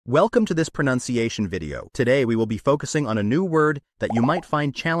Welcome to this pronunciation video. Today we will be focusing on a new word that you might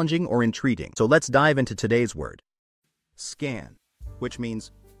find challenging or intriguing. So let's dive into today's word. Scan, which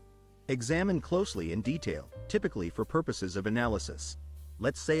means examine closely in detail, typically for purposes of analysis.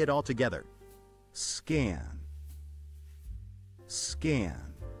 Let's say it all together. Scan.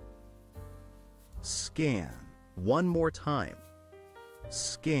 Scan. Scan. One more time.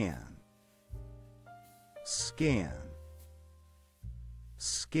 Scan. Scan.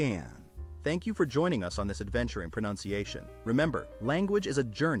 Scan. Thank you for joining us on this adventure in pronunciation. Remember, language is a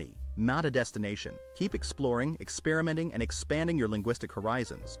journey, not a destination. Keep exploring, experimenting, and expanding your linguistic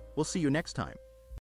horizons. We'll see you next time.